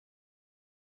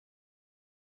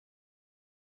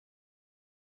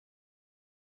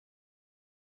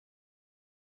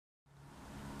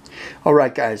All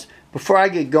right, guys, before I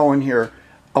get going here,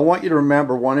 I want you to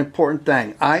remember one important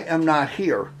thing. I am not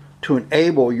here to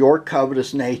enable your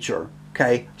covetous nature,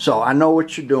 okay? So I know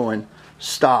what you're doing.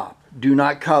 Stop. Do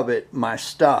not covet my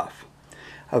stuff.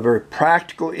 A very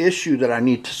practical issue that I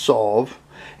need to solve,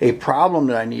 a problem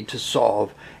that I need to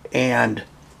solve, and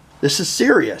this is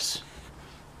serious.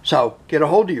 So get a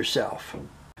hold of yourself.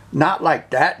 Not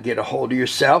like that, get a hold of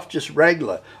yourself, just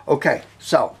regular. Okay,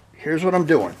 so here's what I'm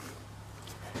doing.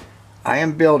 I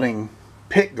am building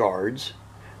pick guards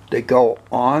that go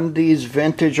on these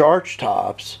vintage arch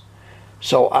tops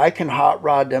so I can hot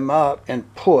rod them up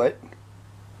and put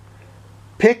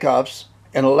pickups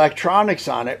and electronics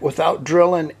on it without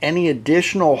drilling any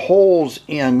additional holes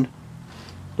in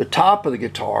the top of the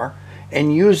guitar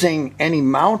and using any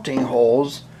mounting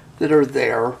holes that are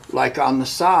there, like on the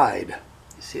side.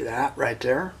 You see that right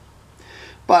there?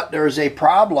 But there's a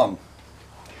problem.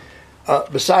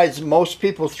 Besides, most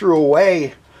people threw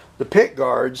away the pick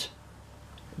guards.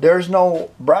 There's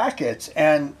no brackets,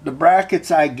 and the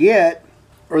brackets I get,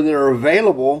 or that are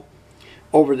available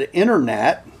over the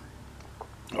internet,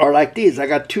 are like these. I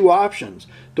got two options: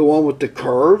 the one with the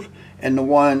curve and the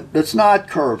one that's not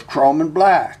curved, chrome and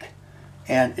black.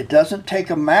 And it doesn't take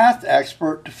a math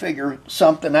expert to figure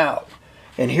something out.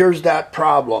 And here's that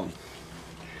problem.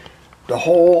 The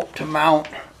hole to mount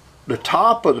the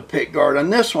top of the pick guard on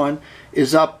this one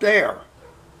is up there.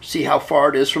 See how far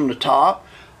it is from the top?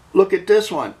 Look at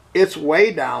this one. It's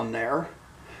way down there.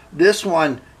 This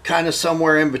one kind of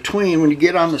somewhere in between. When you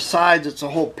get on the sides, it's a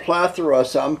whole plethora of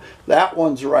some. That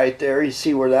one's right there. You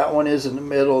see where that one is in the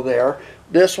middle there.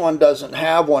 This one doesn't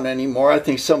have one anymore. I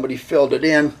think somebody filled it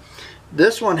in.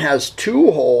 This one has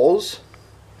two holes.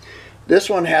 This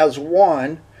one has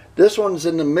one. This one's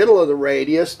in the middle of the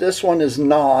radius. This one is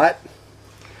not.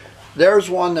 There's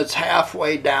one that's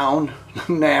halfway down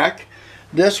the neck.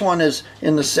 This one is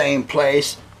in the same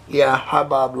place. Yeah, hi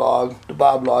Bob Log, the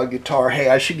Bob Log guitar. Hey,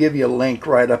 I should give you a link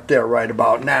right up there right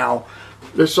about now.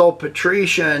 This old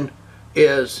Patrician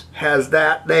has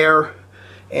that there,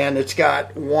 and it's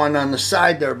got one on the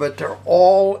side there, but they're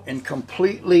all in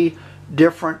completely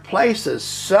different places.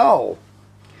 So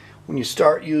when you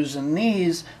start using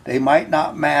these, they might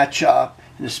not match up,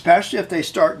 and especially if they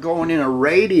start going in a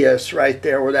radius right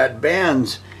there where that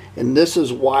bends, and this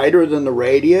is wider than the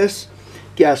radius,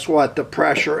 guess what? The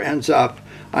pressure ends up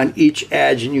on each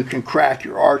edge and you can crack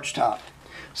your arch top.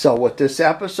 So what this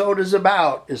episode is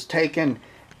about is taking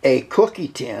a cookie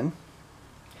tin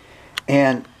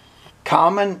and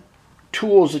common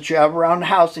tools that you have around the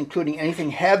house, including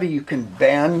anything heavy you can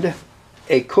bend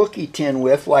a cookie tin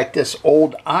with, like this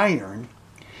old iron,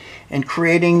 and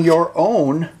creating your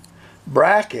own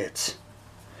brackets,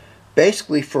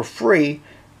 basically for free,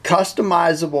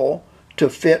 customizable to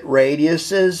fit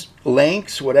radiuses,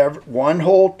 lengths, whatever, one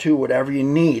hole, two, whatever you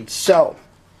need. So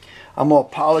I'm going to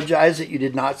apologize that you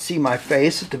did not see my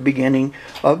face at the beginning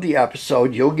of the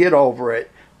episode. You'll get over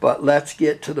it, but let's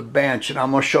get to the bench, and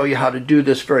I'm going to show you how to do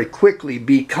this very quickly,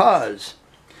 because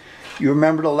you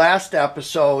remember the last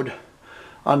episode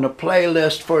on the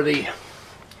playlist for the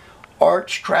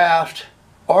Archcraft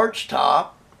Archtop.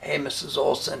 Hey, Mrs.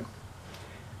 Olson.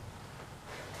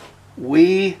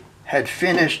 We had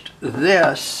finished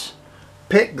this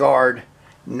pick guard.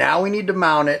 Now we need to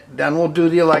mount it, then we'll do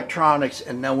the electronics,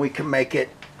 and then we can make it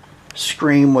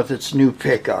scream with its new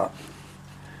pickup.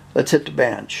 Let's hit the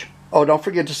bench. Oh, don't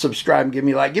forget to subscribe and give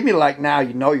me a like. Give me a like now.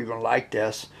 You know you're going to like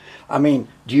this. I mean,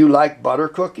 do you like butter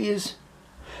cookies?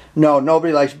 No,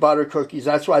 nobody likes butter cookies.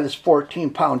 That's why this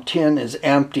 14-pound tin is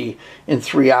empty in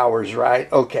 3 hours,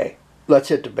 right? Okay, let's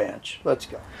hit the bench. Let's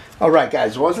go. All right,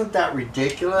 guys, wasn't that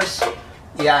ridiculous?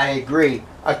 Yeah, I agree.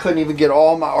 I couldn't even get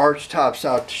all my arch tops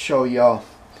out to show y'all.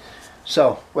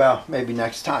 So, well, maybe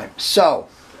next time. So,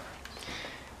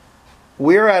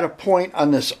 we're at a point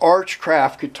on this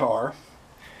Archcraft guitar.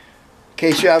 In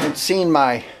case you haven't seen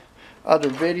my other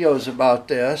videos about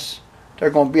this, they're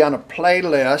going to be on a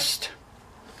playlist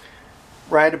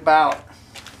right about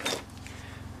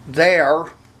there,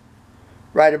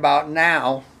 right about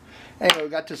now. Anyway, we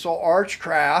got this old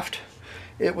Archcraft.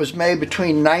 It was made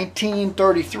between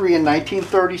 1933 and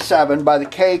 1937 by the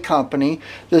K Company.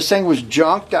 This thing was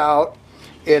junked out.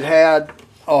 It had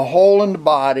a hole in the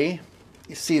body.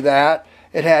 You see that?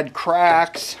 It had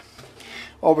cracks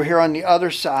over here on the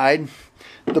other side.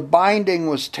 The binding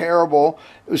was terrible.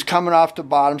 It was coming off the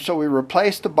bottom, so we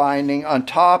replaced the binding on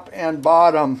top and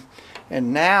bottom.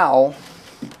 And now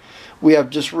we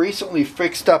have just recently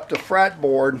fixed up the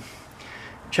fretboard.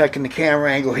 Checking the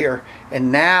camera angle here.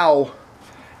 And now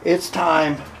it's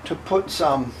time to put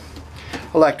some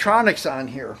electronics on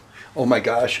here. Oh my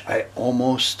gosh, I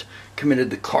almost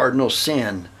committed the cardinal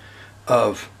sin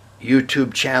of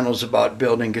YouTube channels about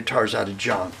building guitars out of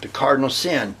junk. The cardinal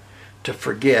sin to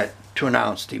forget to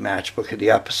announce the matchbook of the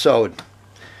episode.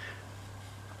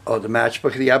 Oh, the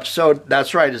matchbook of the episode,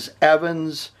 that's right, is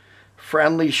Evans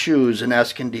Friendly Shoes in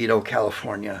Escondido,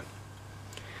 California.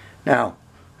 Now,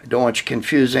 I don't want you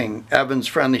confusing Evans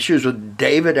Friendly Shoes with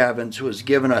David Evans, who has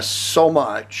given us so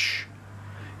much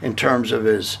in terms of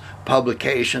his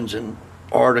publications and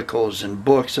articles and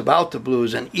books about the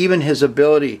blues, and even his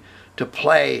ability to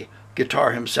play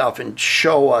guitar himself and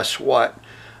show us what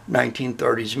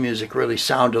 1930s music really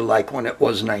sounded like when it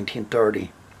was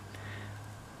 1930.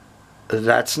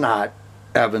 That's not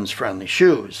Evans Friendly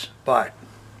Shoes, but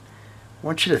I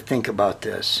want you to think about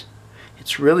this.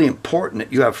 It's really important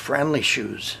that you have friendly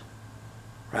shoes,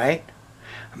 right?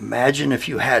 Imagine if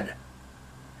you had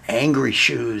angry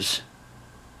shoes.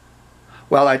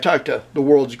 Well, I talked to the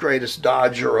world's greatest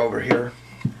Dodger over here,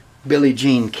 Billie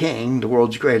Jean King, the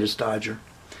world's greatest Dodger.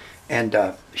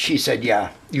 And she said,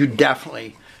 yeah, you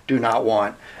definitely do not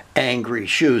want angry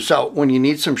shoes. So when you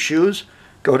need some shoes,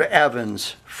 go to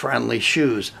Evans Friendly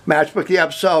Shoes. Matchbook of the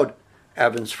episode,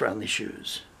 Evans Friendly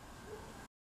Shoes.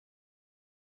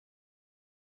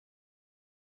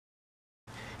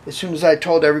 As soon as I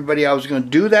told everybody I was going to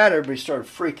do that, everybody started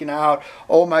freaking out.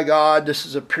 Oh my God, this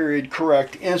is a period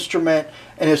correct instrument.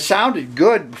 And it sounded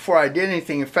good before I did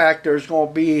anything. In fact, there's going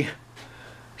to be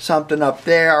something up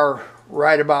there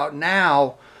right about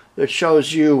now that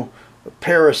shows you a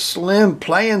pair of Slim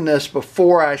playing this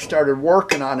before I started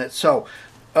working on it. So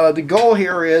the goal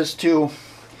here is to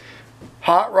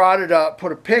hot rod it up,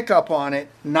 put a pickup on it,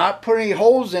 not put any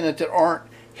holes in it that aren't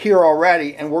here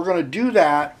already. And we're going to do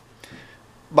that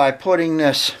by putting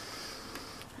this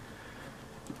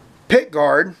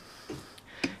Pickguard,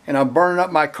 and I'm burning up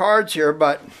my cards here,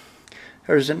 but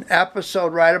there's an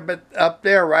episode right up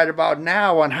there right about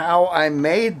now on how I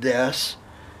made this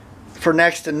for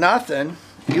next to nothing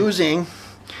using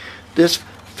this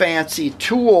fancy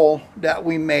tool that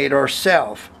we made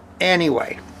ourselves.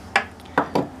 Anyway,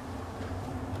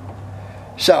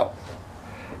 so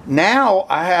now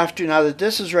I have to, now that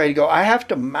this is ready to go, I have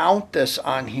to mount this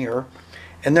on here.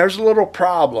 And there's a little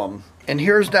problem, and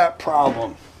here's that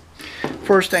problem.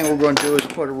 First thing we're going to do is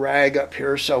put a rag up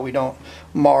here so we don't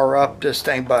mar up this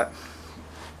thing, but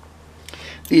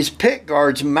these pick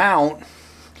guards mount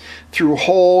through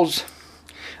holes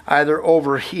either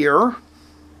over here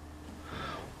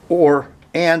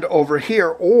and over here,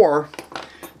 or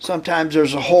sometimes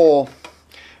there's a hole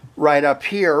right up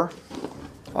here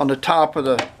on the top of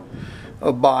the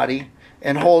body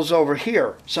and holes over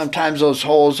here. Sometimes those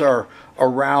holes are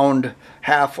around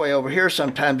halfway over here,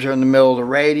 sometimes they're in the middle of the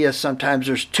radius, sometimes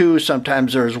there's two,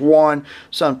 sometimes there's one,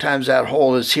 sometimes that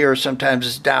hole is here, sometimes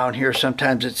it's down here,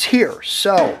 sometimes it's here.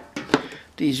 So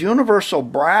these universal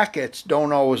brackets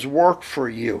don't always work for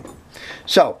you.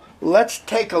 So let's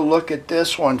take a look at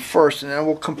this one first, and then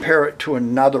we'll compare it to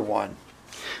another one.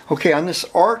 Okay, on this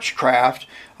Archtop,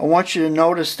 I want you to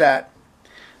notice that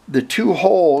the two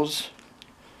holes,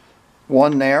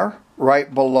 one there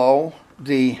right below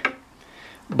the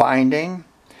binding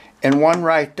and one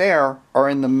right there, are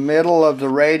in the middle of the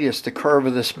radius, the curve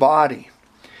of this body.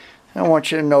 And I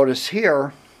want you to notice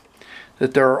here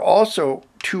that there are also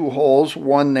two holes,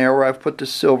 one there where I've put the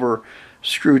silver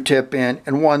screw tip in,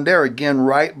 and one there again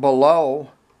right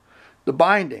below the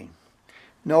binding.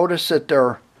 Notice that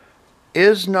there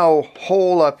is no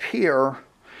hole up here,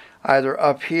 either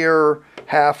up here,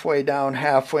 halfway down,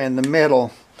 halfway in the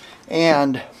middle,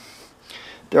 and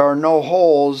there are no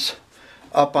holes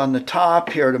up on the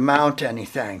top here to mount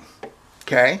anything.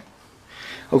 Okay?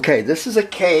 Okay, this is a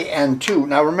KN2.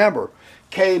 Now remember,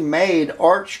 K made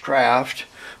Archtop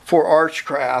for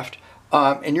Archtop,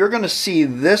 and you're going to see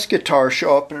this guitar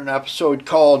show up in an episode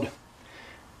called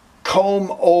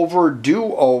Comb Over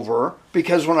Do Over,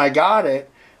 because when I got it,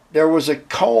 there was a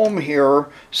comb here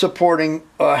supporting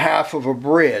half of a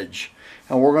bridge.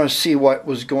 And we're going to see what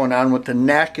was going on with the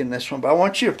neck in this one. But I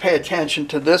want you to pay attention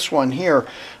to this one here,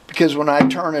 because when I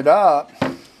turn it up,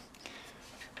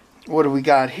 what do we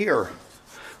got here?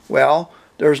 Well,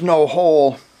 there's no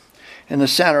hole in the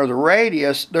center of the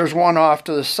radius. There's one off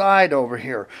to the side over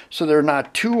here. So there are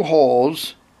not two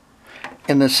holes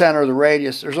in the center of the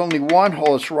radius. There's only one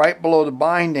hole. It's right below the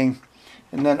binding.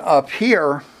 And then up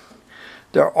here,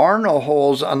 there are no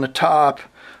holes on the top,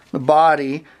 the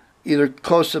body, either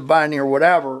close to the binding or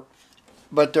whatever,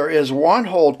 but there is one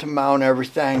hole to mount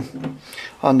everything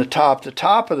on the top of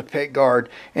the Pickguard,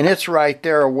 and it's right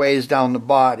there a ways down the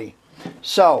body.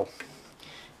 So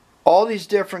all these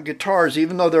different guitars,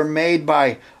 even though they're made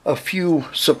by a few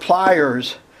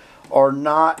suppliers, are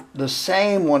not the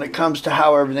same when it comes to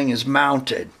how everything is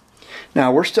mounted.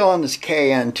 Now we're still on this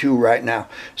KN2 right now.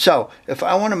 So if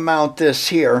I want to mount this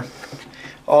here,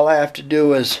 all I have to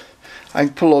do is I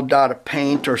can put a little dot of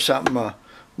paint or something, a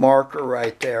marker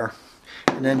right there,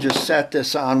 and then just set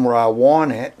this on where I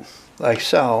want it, like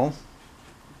so.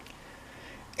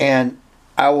 And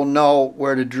I will know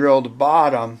where to drill the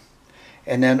bottom,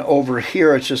 and then over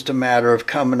here it's just a matter of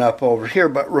coming up over here.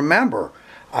 But remember,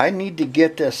 I need to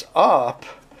get this up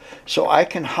so I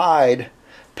can hide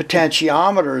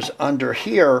potentiometers under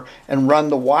here and run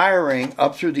the wiring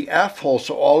up through the F-hole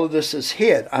so all of this is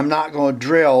hid. I'm not going to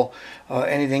drill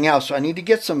anything else. So I need to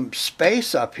get some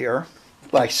space up here,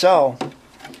 like so.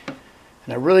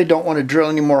 And I really don't want to drill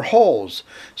any more holes.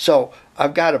 So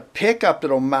I've got a pickup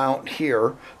that'll mount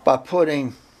here by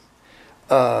putting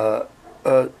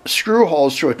screw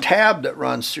holes through a tab that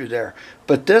runs through there.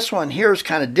 But this one here is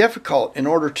kind of difficult. In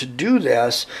order to do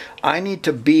this, I need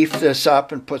to beef this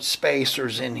up and put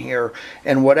spacers in here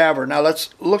and whatever. Now let's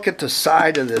look at the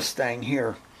side of this thing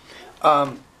here.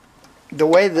 The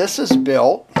way this is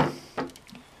built,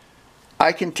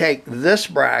 I can take this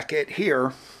bracket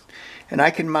here and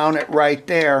I can mount it right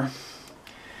there,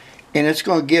 and it's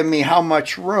going to give me how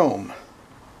much room?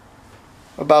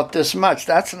 About this much.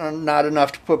 That's not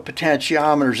enough to put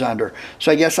potentiometers under.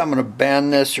 So I guess I'm going to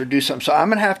bend this or do something. So I'm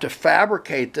going to have to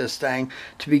fabricate this thing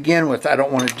to begin with. I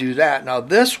don't want to do that. Now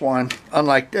this one,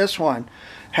 unlike this one,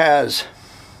 has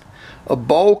a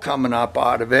bow coming up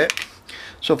out of it.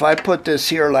 So if I put this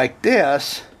here like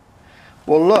this,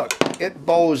 well look, it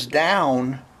bows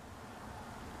down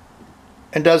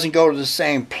and doesn't go to the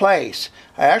same place.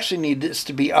 I actually need this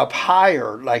to be up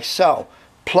higher, like so.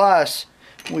 Plus,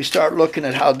 when we start looking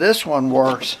at how this one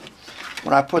works,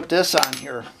 when I put this on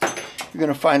here, you're going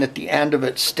to find that the end of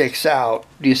it sticks out.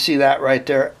 Do you see that right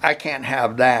there? I can't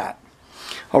have that.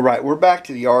 All right, we're back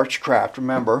to the Archcraft.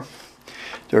 Remember,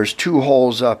 there's two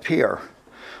holes up here.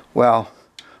 Well,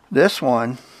 this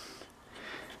one,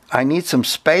 I need some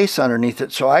space underneath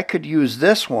it, so I could use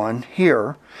this one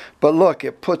here, but look,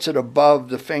 it puts it above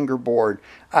the fingerboard.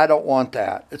 I don't want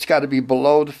that. It's got to be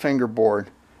below the fingerboard,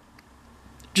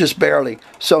 just barely.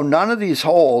 So none of these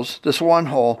holes, this one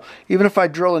hole, even if I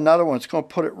drill another one, it's going to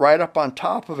put it right up on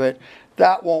top of it.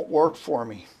 That won't work for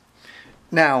me.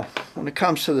 Now, when it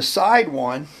comes to the side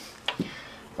one,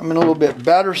 I'm in a little bit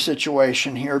better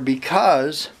situation here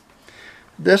because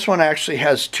this one actually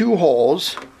has two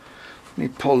holes. Let me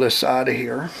pull this out of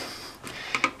here.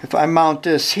 If I mount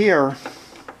this here,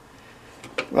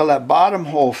 well, that bottom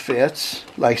hole fits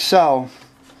like so,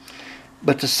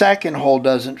 but the second hole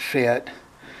doesn't fit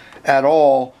at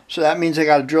all. So that means I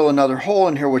got to drill another hole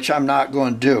in here, which I'm not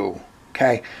going to do.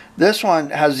 Okay, this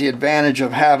one has the advantage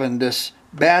of having this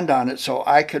bend on it, so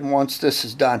I can, once this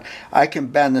is done, I can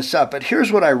bend this up. But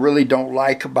here's what I really don't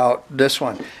like about this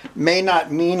one. May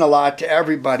not mean a lot to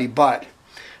everybody, but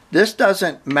this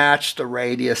doesn't match the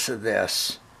radius of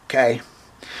this. Okay,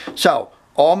 so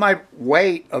all my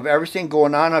weight of everything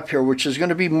going on up here, which is going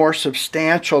to be more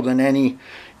substantial than any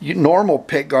normal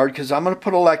pickguard, because I'm going to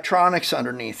put electronics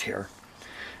underneath here.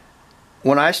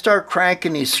 When I start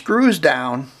cranking these screws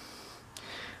down,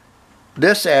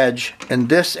 this edge and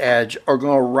this edge are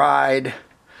going to ride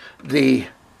the,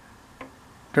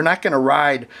 they're not going to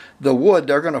ride the wood,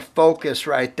 they're going to focus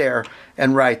right there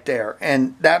and right there.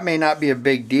 And that may not be a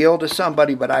big deal to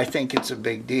somebody, but I think it's a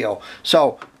big deal.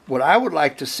 So what I would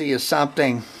like to see is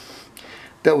something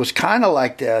that was kind of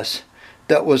like this,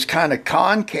 that was kind of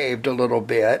concaved a little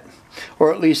bit,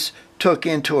 or at least took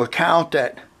into account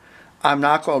that I'm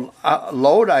not going to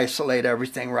load isolate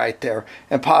everything right there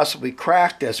and possibly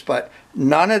crack this. But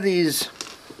none of these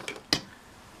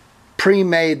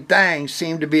pre-made things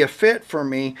seem to be a fit for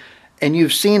me. And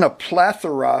you've seen a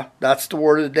plethora, that's the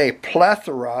word of the day,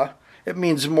 plethora. It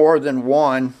means more than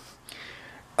one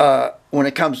when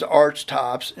it comes to arch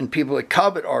tops and people that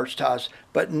covet arch tops.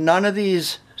 But none of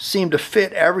these seem to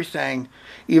fit everything,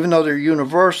 even though they're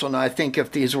universal. And I think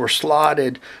if these were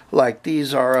slotted like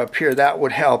these are up here, that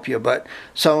would help you. But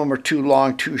some of them are too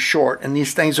long, too short. And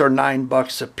these things are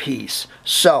 $9 a piece.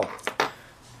 So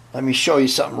let me show you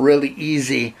something really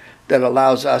easy that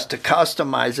allows us to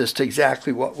customize this to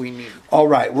exactly what we need. All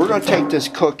right, we're going to take this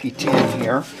cookie tin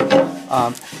here.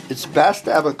 It's best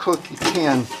to have a cookie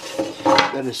tin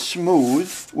that is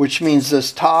smooth, which means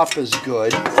this top is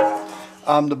good.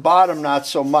 The bottom not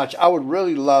so much. I would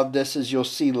really love this, as you'll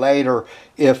see later,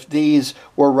 if these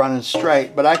were running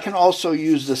straight. But I can also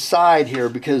use the side here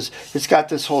because it's got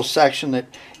this whole section that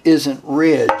isn't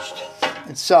ridged.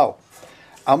 And so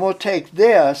I'm going to take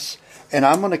this and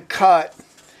I'm going to cut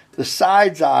the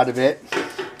sides out of it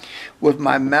with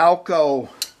my Malco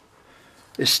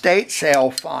estate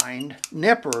sale find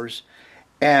nippers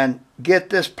and get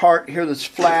this part here that's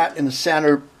flat in the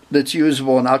center that's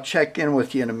usable, and I'll check in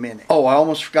with you in a minute. Oh, I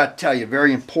almost forgot to tell you,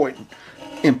 very important.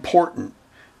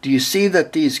 Do you see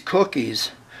that these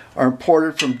cookies are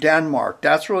imported from Denmark?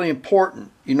 That's really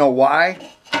important. You know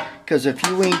why? Because if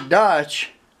you ain't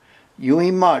Dutch, you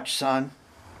ain't much, son.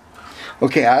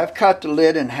 Okay, I've cut the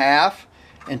lid in half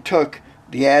and took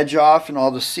the edge off and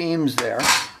all the seams there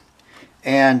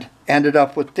and ended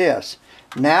up with this.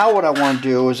 Now what I want to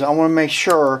do is I want to make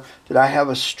sure that I have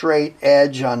a straight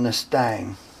edge on this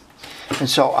thing. And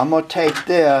so I'm going to take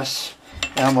this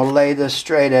and I'm going to lay this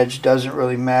straight edge. Doesn't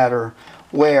really matter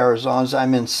where, as long as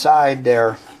I'm inside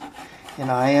there. And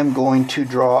I am going to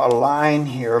draw a line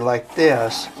here like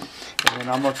this. And then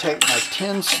I'm going to take my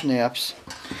tin snips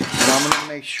and I'm going to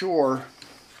make sure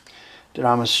that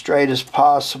I'm as straight as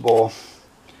possible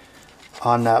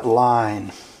on that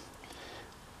line.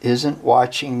 Isn't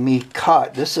watching me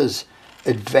cut. This is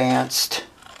advanced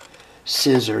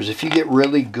scissors. If you get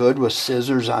really good with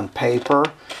scissors on paper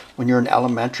when you're in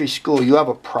elementary school, you have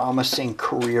a promising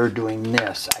career doing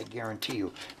this, I guarantee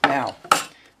you. Now,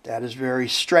 that is very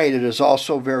straight. It is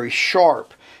also very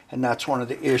sharp, and that's one of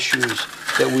the issues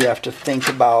that we have to think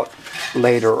about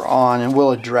later on, and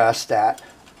we'll address that.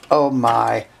 Oh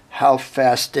my, how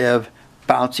festive.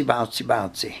 Bouncy, bouncy,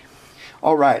 bouncy.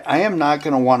 All right, I am not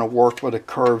going to want to work with a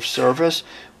curved surface,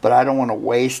 but I don't want to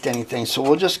waste anything, so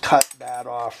we'll just cut that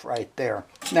off right there.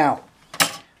 Now,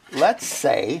 let's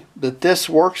say that this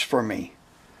works for me,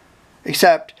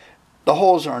 except the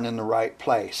holes aren't in the right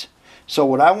place. So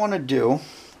what I want to do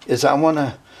is I want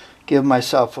to give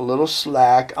myself a little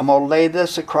slack. I'm going to lay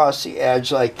this across the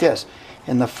edge like this.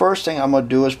 And the first thing I'm going to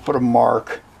do is put a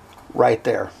mark right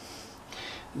there.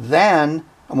 Then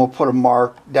I'm going to put a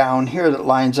mark down here that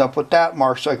lines up with that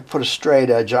mark so I can put a straight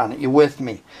edge on it. You with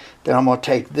me? Then I'm going to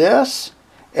take this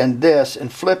and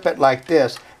flip it like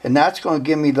this, and that's going to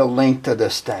give me the length of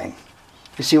this thing.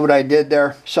 You see what I did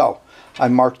there? So I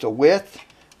marked the width,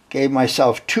 gave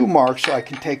myself 2 marks so I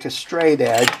can take a straight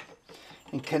edge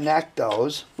and connect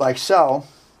those like so,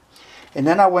 and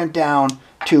then I went down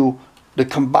to the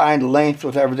combined length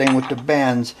with everything with the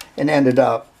bends and ended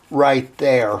up right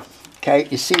there. Okay,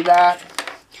 you see that?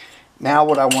 Now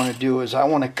what I want to do is I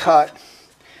want to cut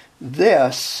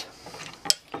this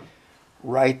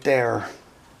right there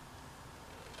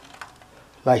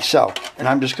like so, and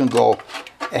I'm just going to go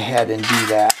ahead and do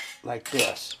that like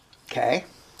this. Okay,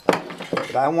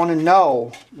 but I want to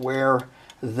know where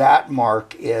that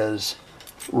mark is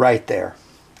right there.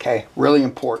 Okay, really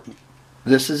important.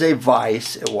 This is a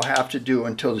vise. It will have to do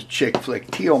until the Chick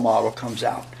Flick teal model comes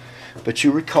out, but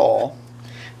you recall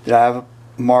that I have a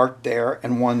mark there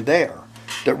and one there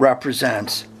that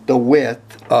represents the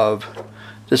width of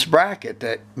this bracket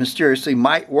that mysteriously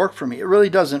might work for me. It really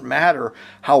doesn't matter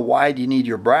how wide you need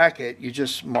your bracket. You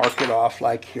just mark it off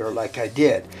like here, like I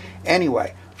did.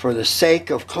 Anyway, for the sake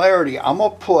of clarity, I'm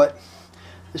going to put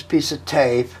this piece of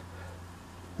tape,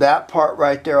 that part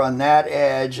right there on that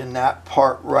edge and that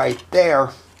part right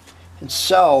there. And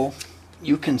so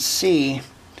you can see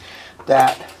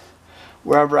that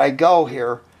wherever I go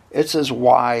here, it's as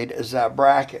wide as that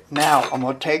bracket. Now I'm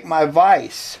going to take my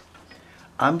vise.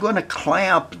 I'm going to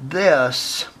clamp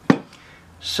this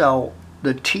so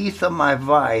the teeth of my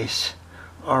vise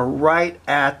are right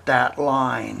at that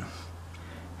line.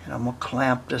 And I'm going to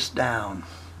clamp this down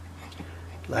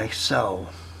like so.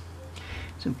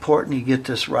 It's important you get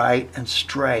this right and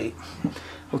straight.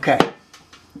 Okay,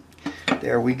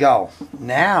 there we go.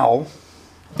 Now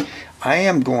I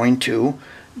am going to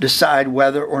decide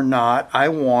whether or not I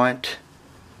want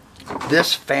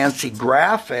this fancy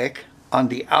graphic on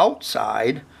the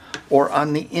outside or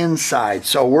on the inside.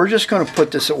 So we're just going to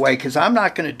put this away because I'm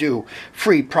not going to do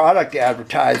free product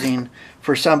advertising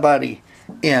for somebody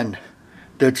in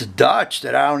that's Dutch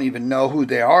that I don't even know who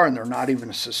they are, and they're not even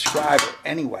a subscriber.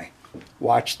 Anyway,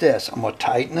 watch this. I'm going to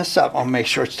tighten this up. I'll make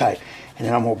sure it's tight. And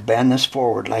then I'm going to bend this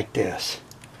forward like this.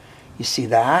 You see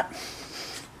that?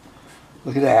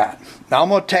 Look at that. Now I'm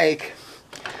going to take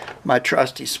my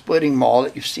trusty splitting maul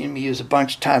that you've seen me use a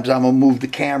bunch of times. I'm going to move the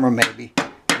camera maybe.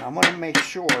 And I'm going to make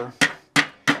sure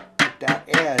that that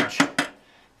edge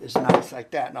is nice like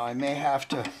that. Now I may have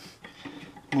to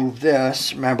move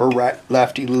this. Remember, right,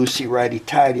 lefty loosey, righty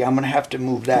tighty. I'm going to have to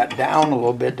move that down a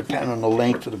little bit depending on the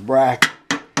length of the bracket.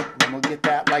 And we'll get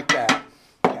that like that.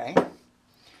 Okay?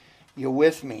 You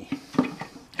with me?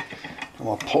 I'm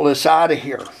going to pull this out of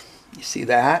here. You see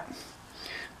that?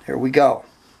 There we go.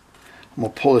 I'm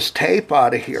going to pull this tape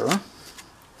out of here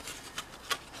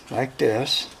like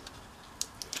this.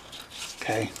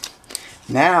 Okay.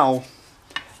 Now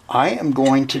I am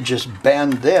going to just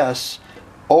bend this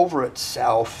over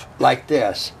itself like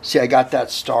this. See, I got that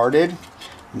started.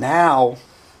 Now,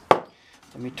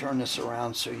 let me turn this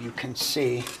around so you can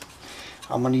see.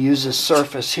 I'm going to use this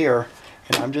surface here,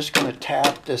 and I'm just going to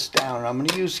tap this down. And I'm going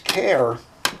to use care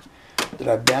that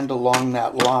I bend along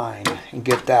that line and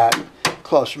get that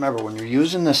close. Remember, when you're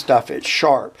using this stuff, it's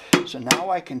sharp. So now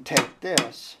I can take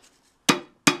this and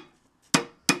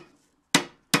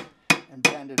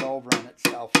bend it over on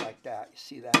itself like that. You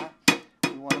see that?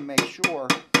 We want to make sure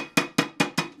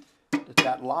that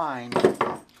that line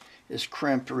is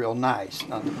crimped real nice.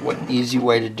 Now, what easy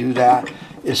way to do that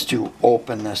is to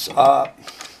open this up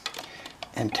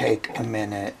and take a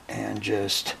minute and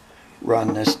just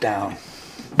run this down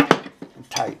and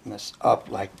tighten this up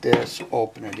like this,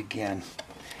 open it again,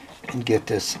 and get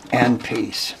this end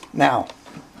piece. Now,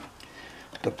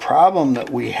 the problem that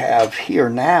we have here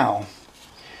now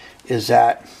is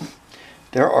that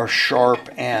there are sharp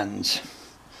ends.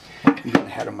 I'm getting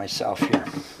ahead of myself here.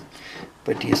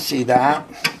 But do you see that?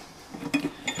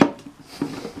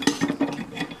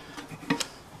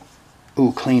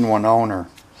 Ooh, clean one owner.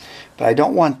 But I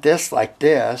don't want this like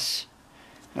this.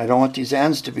 I don't want these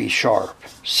ends to be sharp.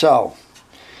 So,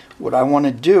 what I want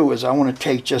to do is I want to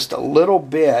take just a little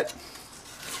bit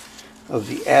of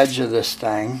the edge of this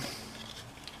thing,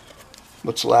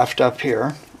 what's left up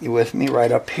here, you with me,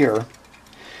 right up here,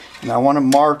 and I want to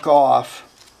mark off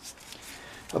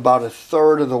about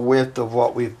 1/3 of the width of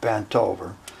what we've bent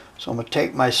over. So I'm going to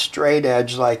take my straight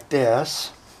edge like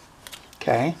this,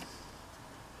 okay,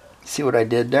 see what I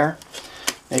did there?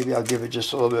 Maybe I'll give it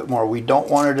just a little bit more. We don't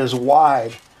want it as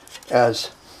wide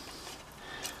as,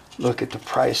 look at the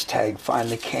price tag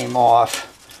finally came off.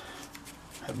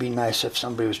 It'd be nice if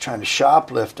somebody was trying to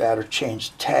shoplift that or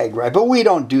change the tag, right? But we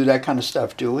don't do that kind of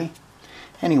stuff, do we?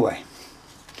 Anyway,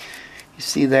 you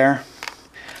see there?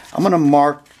 I'm going to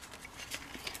mark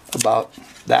about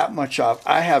that much off.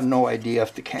 I have no idea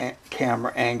if the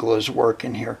camera angle is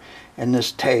working here, and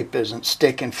this tape isn't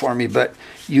sticking for me, but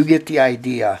you get the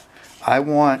idea. I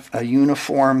want a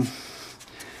uniform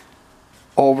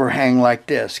overhang like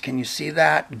this. Can you see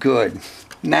that? Good.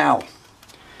 Now,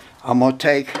 I'm going to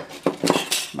take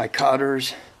my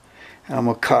cutters and I'm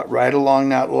going to cut right along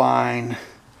that line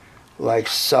like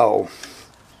so.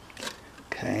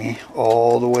 Okay,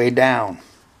 all the way down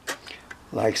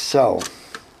like so.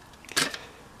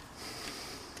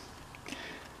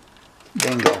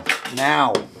 Bingo.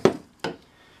 Now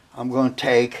I'm going to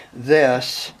take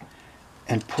this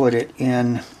and put it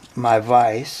in my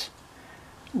vise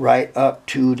right up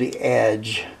to the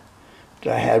edge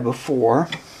that I had before.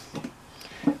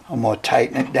 I'm going to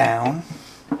tighten it down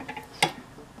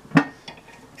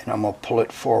and I'm going to pull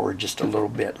it forward just a little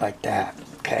bit like that,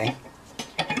 okay?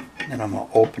 Then I'm going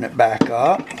to open it back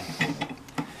up.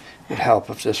 It'd help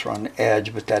if this were on the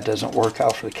edge, but that doesn't work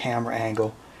out for the camera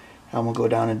angle. I'm going to go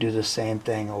down and do the same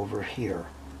thing over here,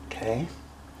 okay?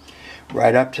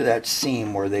 Right up to that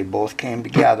seam where they both came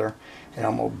together, and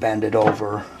I'm going to bend it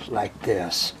over like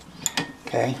this,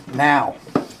 okay? Now,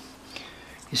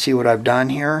 you see what I've done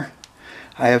here?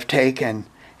 I have taken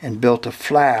and built a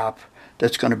flap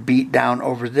that's going to beat down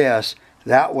over this.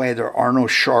 That way there are no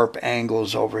sharp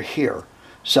angles over here.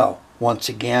 So, once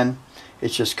again,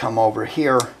 it's just come over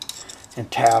here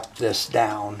and tap this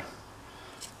down,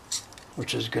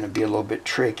 which is going to be a little bit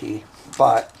tricky,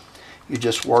 but you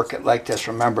just work it like this.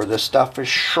 Remember, this stuff is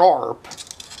sharp,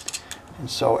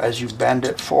 and so as you bend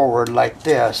it forward like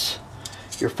this,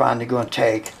 you're finally going to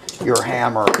take your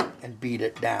hammer and beat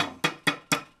it down.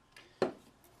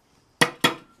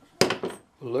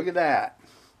 Look at that.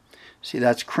 See,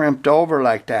 that's crimped over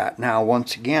like that. Now,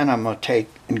 once again, I'm going to take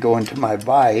and go into my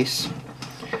vise,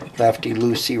 lefty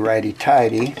loosey, righty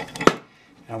tighty,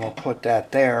 and I'm going to put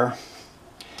that there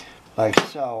like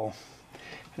so,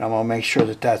 and I'm going to make sure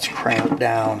that that's cramped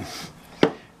down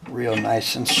real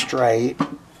nice and straight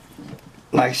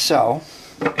like so.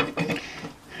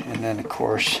 And then, of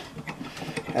course,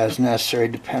 as necessary,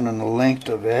 depending on the length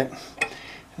of it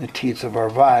and the teeth of our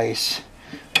vise,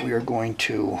 we are going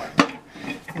to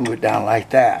move it down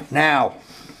like that. Now,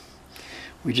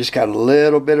 we just got a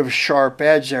little bit of a sharp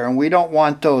edge there, and we don't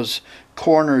want those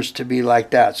corners to be like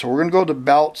that. So we're going to go to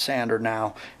belt sander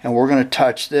now, and we're going to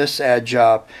touch this edge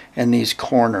up and these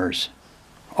corners.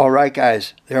 All right,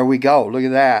 guys, there we go. Look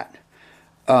at that.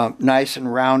 Nice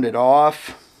and rounded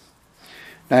off.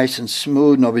 Nice and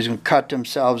smooth. Nobody's going to cut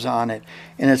themselves on it.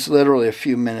 And it's literally a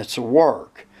few minutes of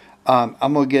work. I'm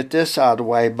going to get this out of the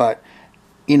way, but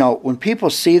you know, when people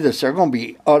see this, they're going to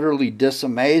be utterly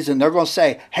disamazed, and they're going to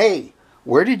say, hey,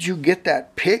 where did you get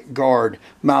that Pickguard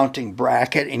mounting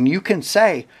bracket? And you can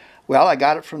say, well, I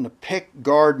got it from the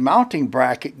Pickguard mounting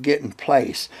bracket get in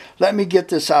place. Let me get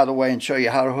this out of the way and show you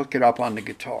how to hook it up on the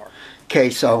guitar.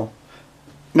 Queso,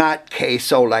 not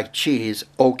queso like cheese,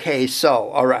 okay so.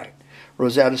 All right,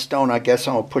 Rosetta Stone, I guess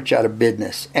I'm going to put you out of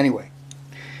business. Anyway,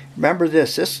 remember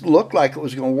this looked like it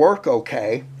was going to work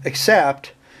okay,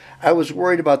 except I was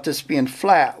worried about this being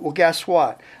flat. Well, guess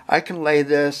what? I can lay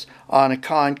this on a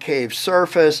concave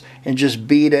surface and just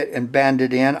beat it and bend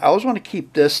it in. I always want to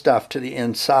keep this stuff to the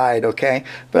inside, okay?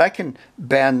 But I can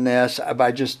bend this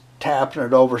by just tapping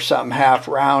it over something half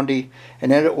roundy,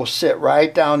 and then it will sit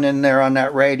right down in there on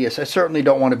that radius. I certainly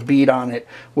don't want to beat on it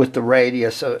with the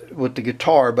radius with the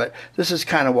guitar, but this is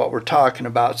kind of what we're talking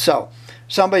about. So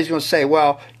somebody's going to say,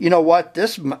 well, you know what,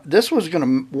 this was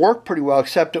going to work pretty well,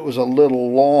 except it was a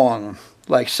little long,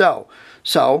 like so.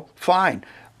 So fine,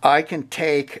 I can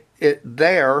take it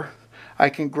there, I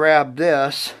can grab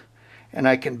this, and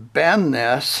I can bend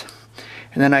this,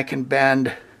 and then I can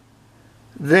bend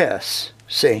this,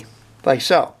 see, like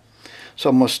so. So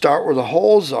I'm going to start where the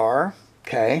holes are,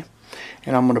 okay,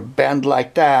 and I'm going to bend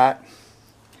like that,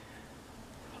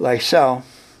 like so,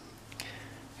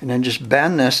 and then just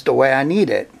bend this the way I need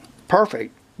it.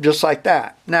 Perfect, just like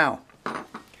that. Now,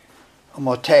 I'm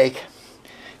going to take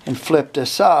and flip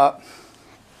this up,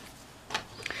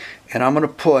 and I'm going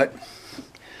to put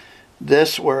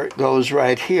this where it goes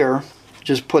right here.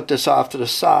 Just put this off to the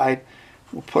side.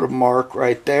 We'll put a mark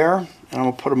right there, and I'm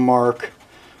going to put a mark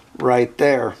right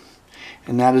there.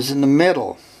 And that is in the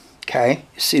middle. Okay,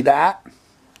 you see that?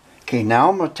 Okay, now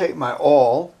I'm going to take my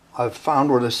awl. I've found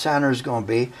where the center is going to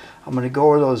be. I'm going to go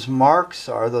where those marks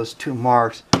are, those two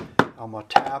marks. I'm going to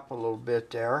tap a little bit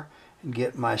there and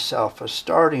get myself a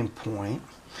starting point.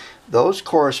 Those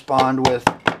correspond with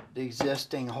the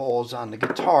existing holes on the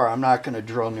guitar. I'm not going to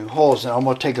drill new holes. And I'm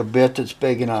going to take a bit that's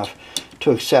big enough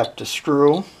to accept a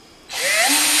screw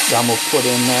that I'm going to put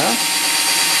in there.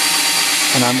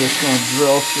 And I'm just going to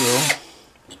drill through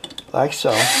like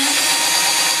so.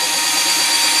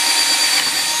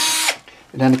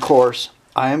 And then of course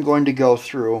I am going to go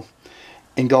through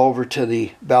and go over to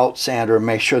the belt sander and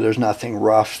make sure there's nothing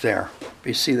rough there.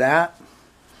 You see that?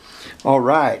 All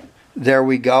right, there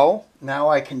we go. Now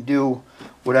I can do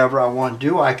whatever I want to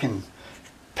do. I can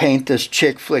paint this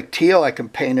chick flick teal. I can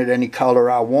paint it any color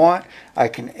I want. I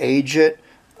can age it.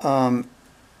 And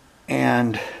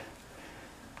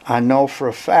I know for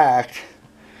a fact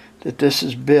that this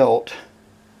is built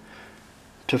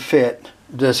to fit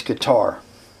this guitar.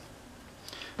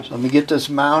 So let me get this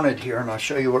mounted here and I'll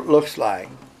show you what it looks like.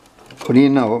 What do you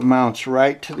know? It mounts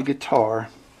right to the guitar,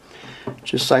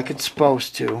 just like it's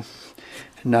supposed to.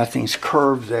 And nothing's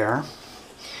curved there.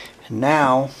 And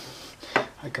now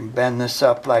I can bend this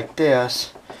up like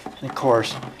this. And of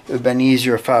course, it would have been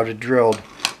easier if I would have drilled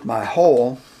my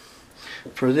hole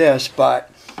for this,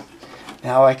 but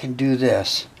now I can do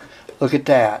this. Look at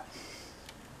that.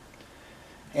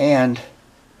 And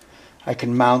I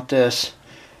can mount this,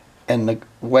 and the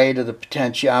weight of the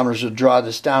potentiometers will draw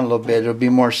this down a little bit. It'll be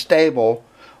more stable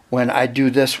when I do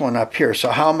this one up here. So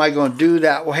how am I going to do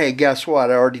that? Well, hey, guess what?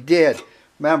 I already did.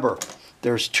 Remember,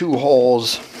 there's two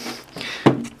holes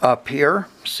up here.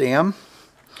 See them?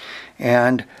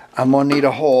 And I'm going to need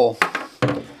a hole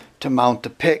to mount the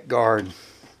Pickguard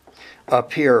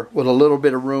up here with a little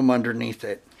bit of room underneath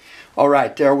it. All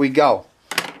right, there we go.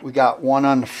 We got one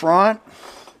on the front.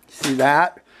 See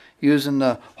that? Using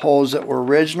the holes that were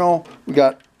original. We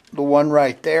got the one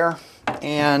right there.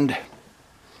 And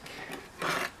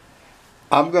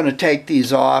I'm going to take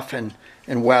these off and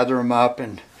weather them up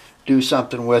and do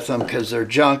something with them because they're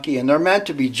junky. And they're meant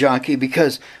to be junky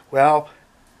because, well,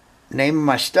 name of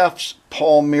my stuff's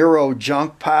Paul Miro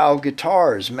Junk Pile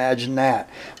Guitars. Imagine that.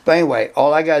 But anyway,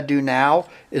 all I got to do now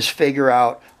is figure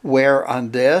out where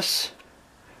on this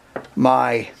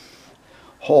my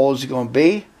hole is going to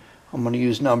be. I'm going to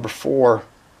use number 4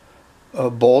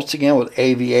 bolts again with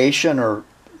aviation or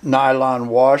nylon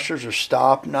washers or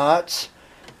stop nuts.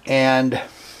 And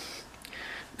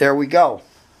there we go.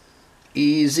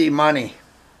 Easy money.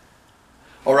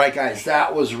 Alright guys,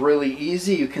 that was really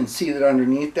easy. You can see that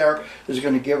underneath there is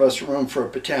going to give us room for a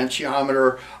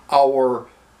potentiometer. Our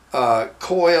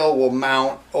coil will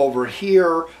mount over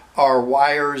here. Our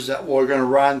wires that we're going to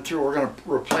run through, we're going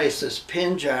to replace this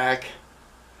pin jack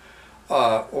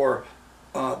or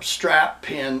strap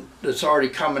pin that's already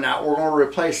coming out. We're going to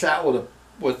replace that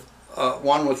with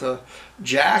one with a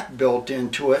jack built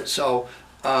into it. So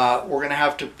we're going to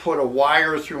have to put a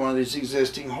wire through one of these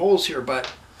existing holes here.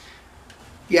 But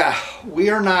yeah, we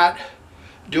are not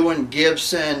doing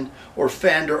Gibson or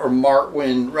Fender or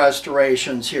Martwin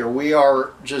restorations here. We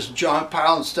are just junk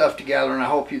piling stuff together, and I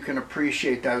hope you can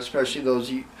appreciate that, especially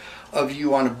those of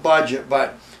you on a budget,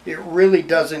 but it really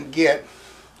doesn't get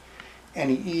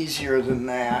any easier than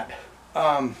that.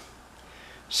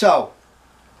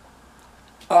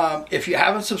 If you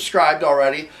haven't subscribed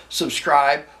already,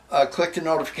 subscribe, click the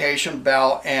notification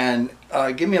bell, and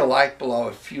give me a like below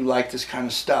if you like this kind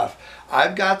of stuff.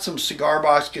 I've got some cigar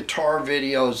box guitar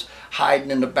videos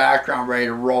hiding in the background ready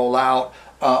to roll out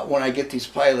when I get these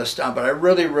playlists done, but I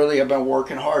really have been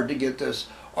working hard to get this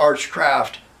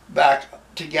Archcraft back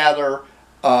together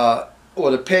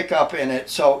with a pickup in it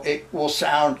so it will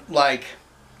sound like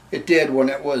it did when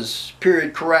it was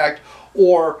period correct,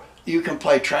 or you can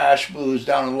play trash blues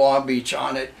down in Long Beach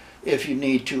on it if you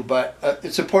need to. But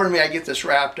it's important to me I get this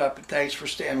wrapped up, and thanks for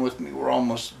staying with me. We're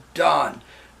almost done.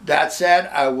 That said,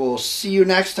 I will see you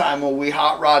next time when we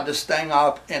hot rod this thing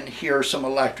up and hear some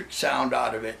electric sound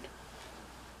out of it.